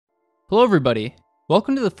Hello everybody,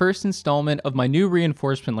 welcome to the first installment of my new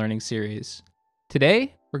reinforcement learning series.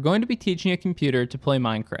 Today, we're going to be teaching a computer to play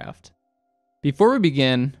Minecraft. Before we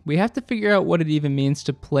begin, we have to figure out what it even means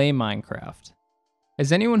to play Minecraft.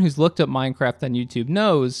 As anyone who's looked up Minecraft on YouTube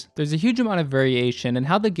knows, there's a huge amount of variation in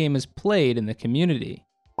how the game is played in the community.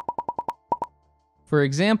 For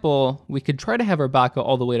example, we could try to have our bot go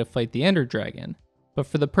all the way to fight the Ender Dragon, but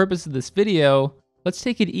for the purpose of this video, let's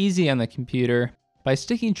take it easy on the computer by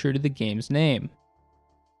sticking true to the game's name.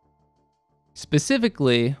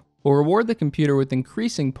 Specifically, we'll reward the computer with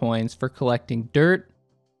increasing points for collecting dirt,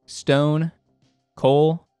 stone,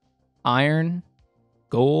 coal, iron,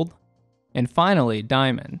 gold, and finally,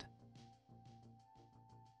 diamond.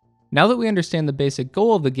 Now that we understand the basic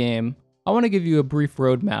goal of the game, I want to give you a brief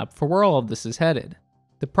roadmap for where all of this is headed.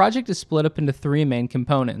 The project is split up into three main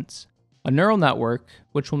components: a neural network,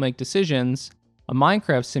 which will make decisions, a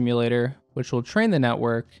Minecraft simulator, which will train the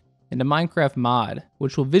network, and a Minecraft mod,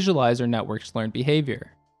 which will visualize our network's learned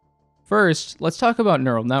behavior. First, let's talk about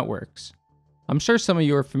neural networks. I'm sure some of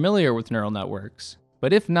you are familiar with neural networks,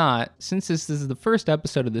 but if not, since this is the first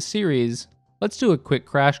episode of the series, let's do a quick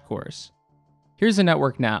crash course. Here's a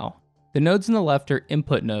network now. The nodes on the left are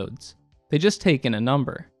input nodes. They just take in a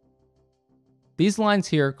number. These lines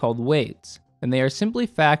here are called weights, and they are simply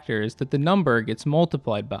factors that the number gets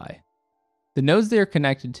multiplied by. The nodes they are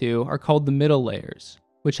connected to are called the middle layers,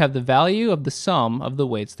 which have the value of the sum of the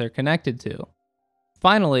weights they're connected to.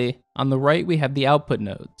 Finally, on the right we have the output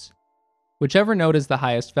nodes. Whichever node has the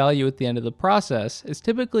highest value at the end of the process is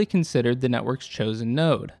typically considered the network's chosen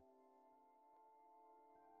node.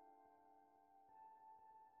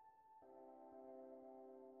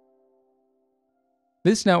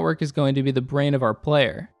 This network is going to be the brain of our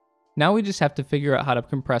player. Now we just have to figure out how to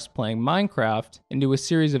compress playing Minecraft into a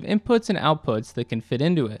series of inputs and outputs that can fit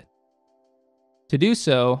into it. To do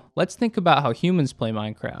so, let's think about how humans play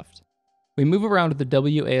Minecraft. We move around with the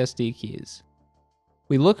WASD keys.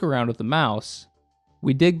 We look around with the mouse.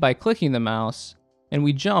 We dig by clicking the mouse, and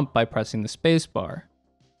we jump by pressing the spacebar.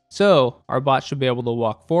 So, our bot should be able to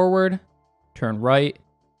walk forward, turn right,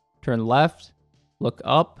 turn left, look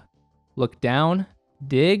up, look down,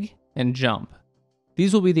 dig, and jump.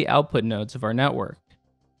 These will be the output nodes of our network.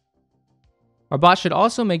 Our bot should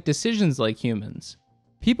also make decisions like humans.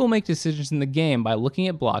 People make decisions in the game by looking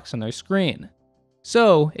at blocks on their screen.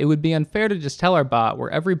 So, it would be unfair to just tell our bot where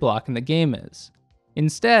every block in the game is.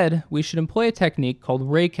 Instead, we should employ a technique called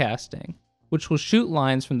raycasting, which will shoot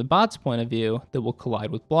lines from the bot's point of view that will collide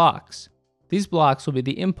with blocks. These blocks will be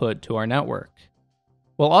the input to our network.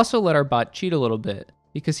 We'll also let our bot cheat a little bit,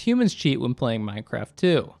 because humans cheat when playing Minecraft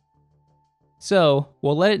too. So,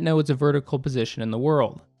 we'll let it know its vertical position in the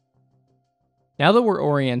world. Now that we're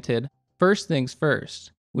oriented, first things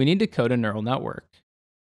first, we need to code a neural network.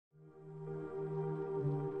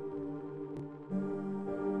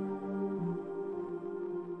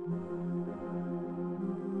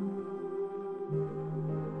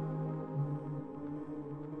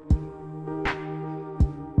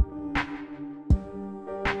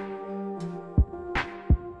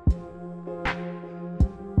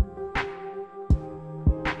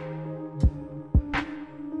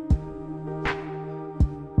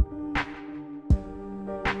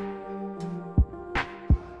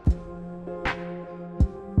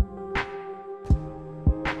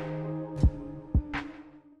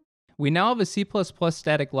 We now have a C++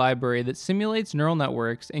 static library that simulates neural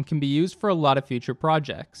networks and can be used for a lot of future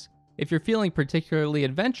projects. If you're feeling particularly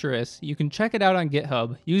adventurous, you can check it out on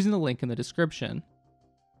GitHub using the link in the description.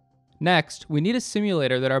 Next, we need a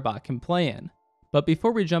simulator that our bot can play in. But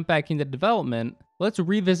before we jump back into development, let's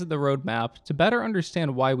revisit the roadmap to better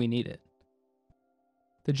understand why we need it.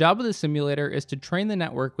 The job of the simulator is to train the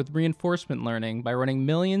network with reinforcement learning by running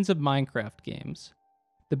millions of Minecraft games.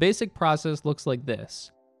 The basic process looks like this.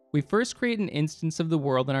 We first create an instance of the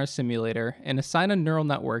world in our simulator and assign a neural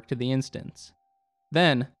network to the instance.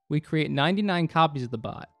 Then, we create 99 copies of the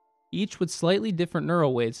bot, each with slightly different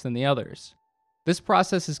neural weights than the others. This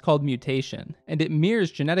process is called mutation, and it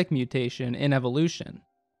mirrors genetic mutation in evolution.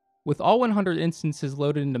 With all 100 instances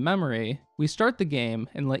loaded into memory, we start the game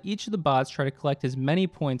and let each of the bots try to collect as many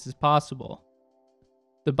points as possible.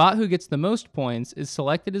 The bot who gets the most points is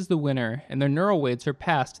selected as the winner, and their neural weights are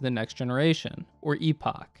passed to the next generation, or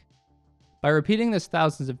epoch. By repeating this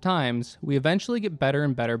thousands of times, we eventually get better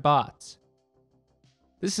and better bots.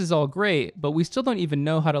 This is all great, but we still don't even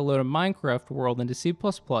know how to load a Minecraft world into C++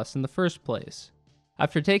 in the first place.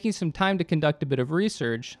 After taking some time to conduct a bit of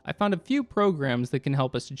research, I found a few programs that can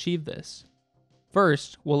help us achieve this.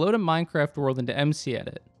 First, we'll load a Minecraft world into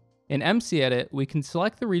MCEdit. In MCEdit, we can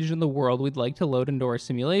select the region of the world we'd like to load into our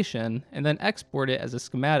simulation, and then export it as a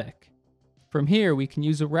schematic. From here, we can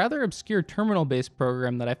use a rather obscure terminal-based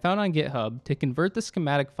program that I found on GitHub to convert the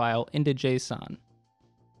schematic file into JSON.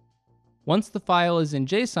 Once the file is in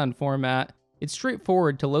JSON format, it's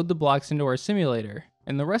straightforward to load the blocks into our simulator,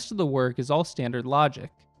 and the rest of the work is all standard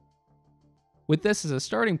logic. With this as a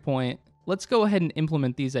starting point, let's go ahead and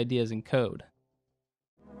implement these ideas in code.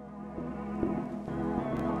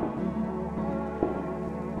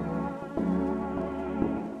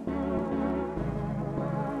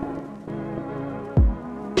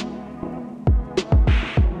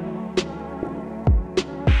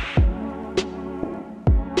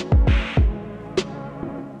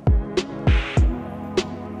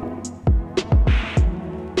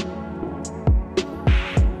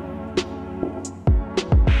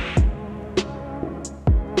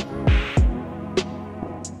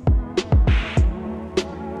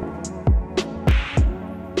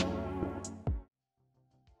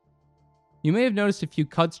 You may have noticed a few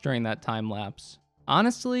cuts during that time lapse.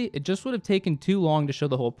 Honestly, it just would have taken too long to show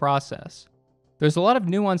the whole process. There's a lot of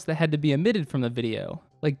nuance that had to be omitted from the video,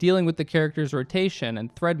 like dealing with the character's rotation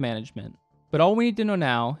and thread management. But all we need to know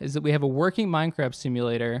now is that we have a working Minecraft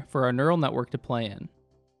simulator for our neural network to play in.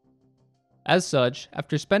 As such,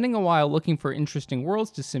 after spending a while looking for interesting worlds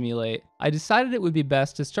to simulate, I decided it would be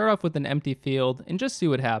best to start off with an empty field and just see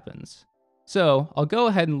what happens. So, I'll go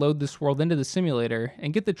ahead and load this world into the simulator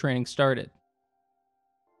and get the training started.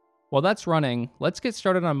 While that's running, let's get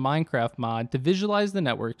started on Minecraft mod to visualize the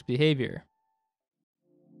network's behavior.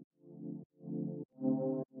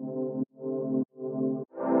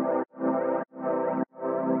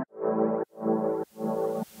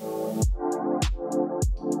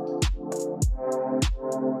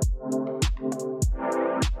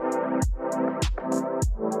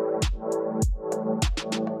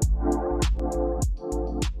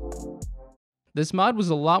 This mod was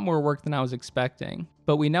a lot more work than I was expecting,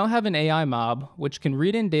 but we now have an AI mob which can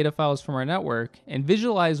read in data files from our network and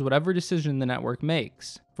visualize whatever decision the network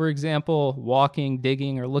makes, for example, walking,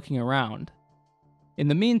 digging, or looking around. In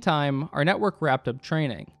the meantime, our network wrapped up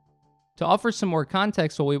training. To offer some more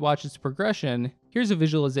context while we watch its progression, here's a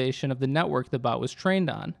visualization of the network the bot was trained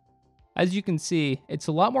on. As you can see, it's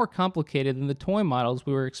a lot more complicated than the toy models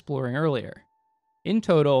we were exploring earlier. In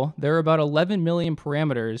total, there are about 11 million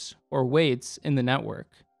parameters, or weights, in the network,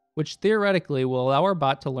 which theoretically will allow our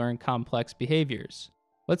bot to learn complex behaviors.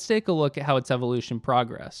 Let's take a look at how its evolution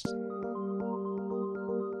progressed.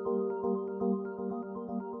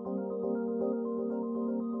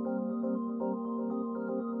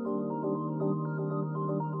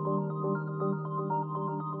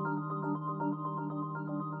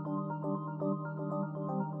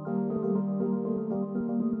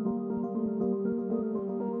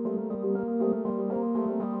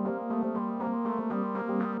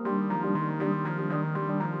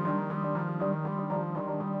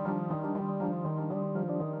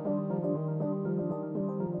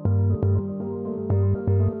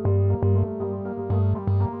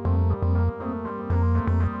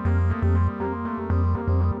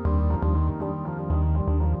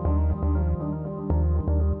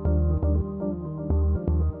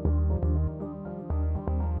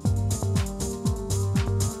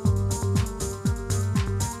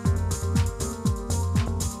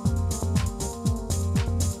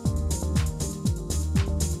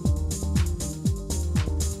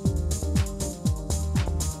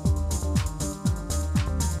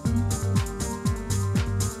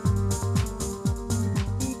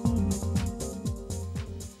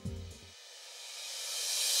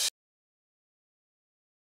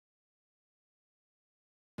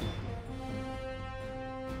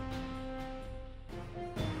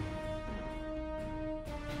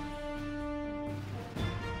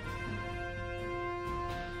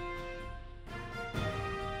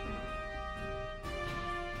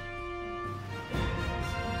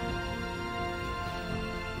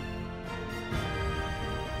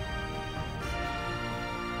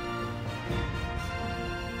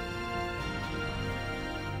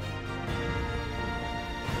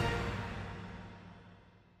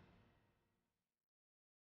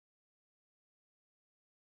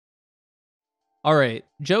 Alright,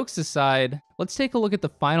 jokes aside, let's take a look at the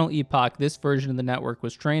final epoch this version of the network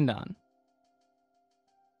was trained on.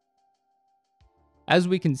 As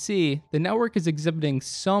we can see, the network is exhibiting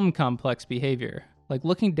some complex behavior, like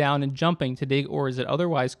looking down and jumping to dig ores it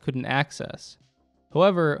otherwise couldn't access.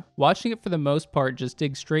 However, watching it for the most part just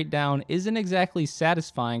dig straight down isn't exactly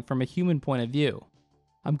satisfying from a human point of view.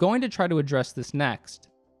 I'm going to try to address this next.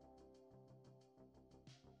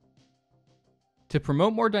 To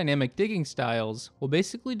promote more dynamic digging styles, we'll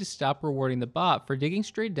basically just stop rewarding the bot for digging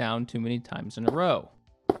straight down too many times in a row.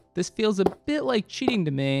 This feels a bit like cheating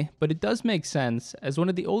to me, but it does make sense, as one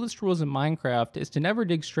of the oldest rules in Minecraft is to never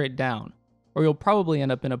dig straight down, or you'll probably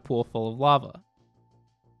end up in a pool full of lava.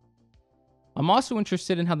 I'm also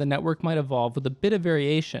interested in how the network might evolve with a bit of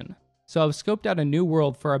variation, so I've scoped out a new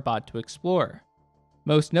world for our bot to explore.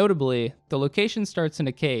 Most notably, the location starts in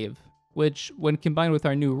a cave, which, when combined with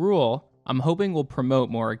our new rule, I'm hoping will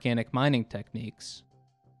promote more organic mining techniques.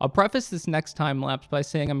 I'll preface this next time lapse by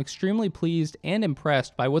saying I'm extremely pleased and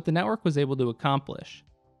impressed by what the network was able to accomplish.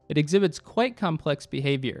 It exhibits quite complex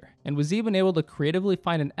behavior, and was even able to creatively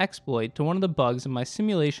find an exploit to one of the bugs in my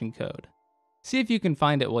simulation code. See if you can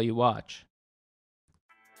find it while you watch.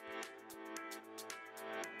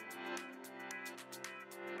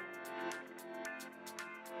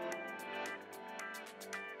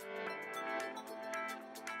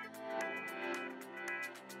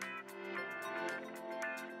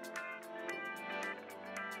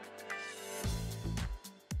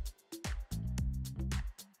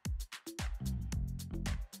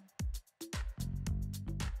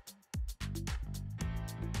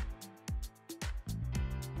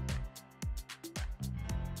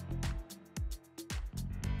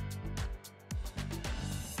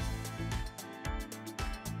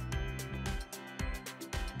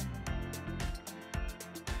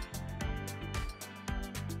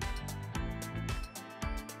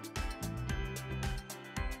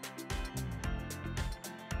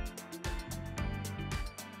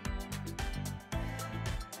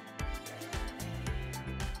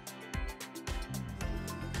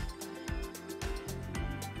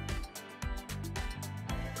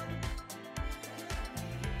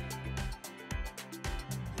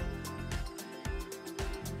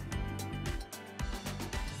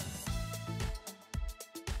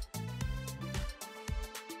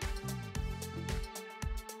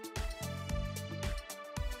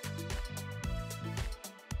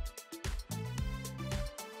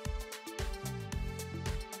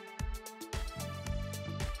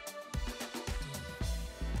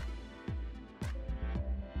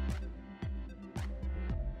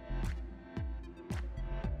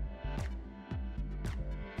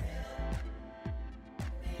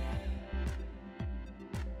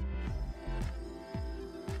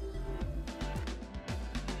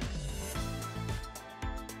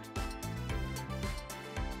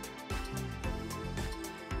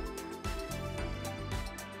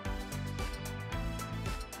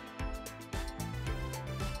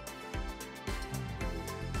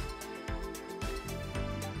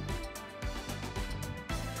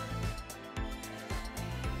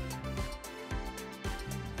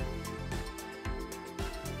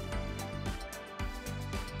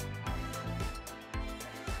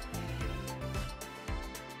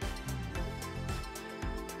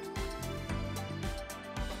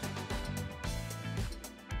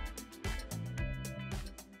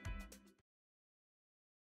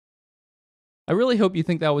 I really hope you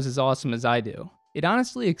think that was as awesome as I do. It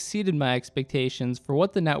honestly exceeded my expectations for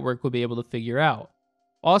what the network would be able to figure out.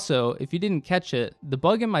 Also, if you didn't catch it, the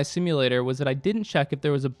bug in my simulator was that I didn't check if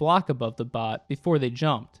there was a block above the bot before they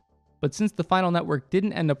jumped. But since the final network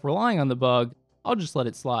didn't end up relying on the bug, I'll just let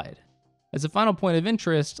it slide. As a final point of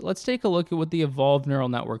interest, let's take a look at what the evolved neural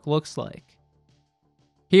network looks like.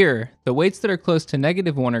 Here, the weights that are close to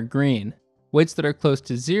 -1 are green, weights that are close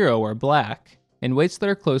to 0 are black, and weights that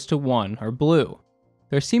are close to 1 are blue.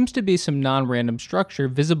 There seems to be some non-random structure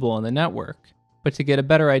visible in the network, but to get a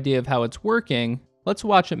better idea of how it's working, let's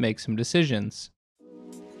watch it make some decisions.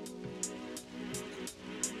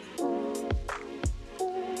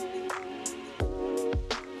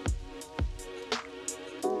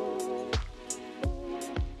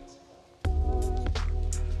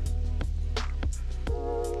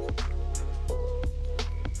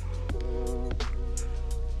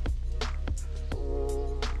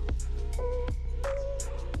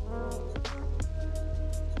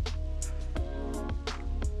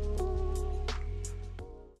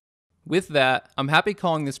 With that, I'm happy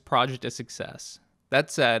calling this project a success.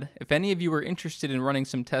 That said, if any of you are interested in running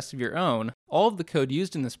some tests of your own, all of the code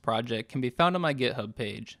used in this project can be found on my GitHub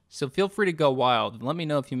page, so feel free to go wild and let me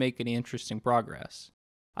know if you make any interesting progress.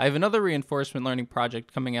 I have another reinforcement learning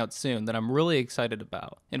project coming out soon that I'm really excited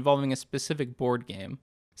about, involving a specific board game.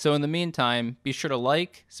 So in the meantime, be sure to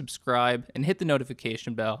like, subscribe, and hit the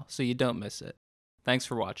notification bell so you don't miss it. Thanks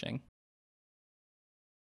for watching.